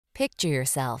Picture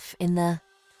yourself in the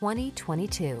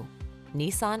 2022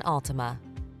 Nissan Altima.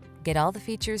 Get all the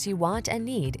features you want and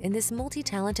need in this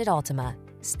multi-talented Altima.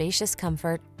 Spacious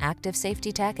comfort, active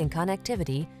safety tech and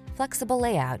connectivity, flexible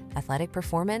layout, athletic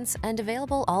performance, and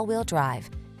available all-wheel drive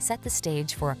set the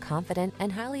stage for a confident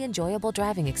and highly enjoyable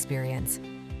driving experience.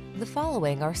 The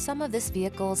following are some of this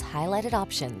vehicle's highlighted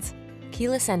options: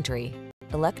 keyless entry,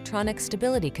 electronic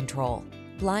stability control,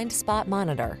 blind spot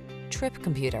monitor, trip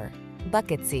computer,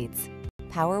 bucket seats,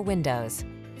 power windows,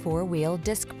 four-wheel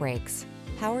disc brakes,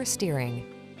 power steering.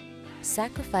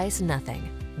 Sacrifice nothing.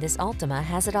 This Altima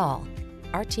has it all.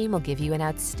 Our team will give you an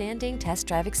outstanding test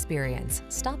drive experience.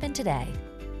 Stop in today.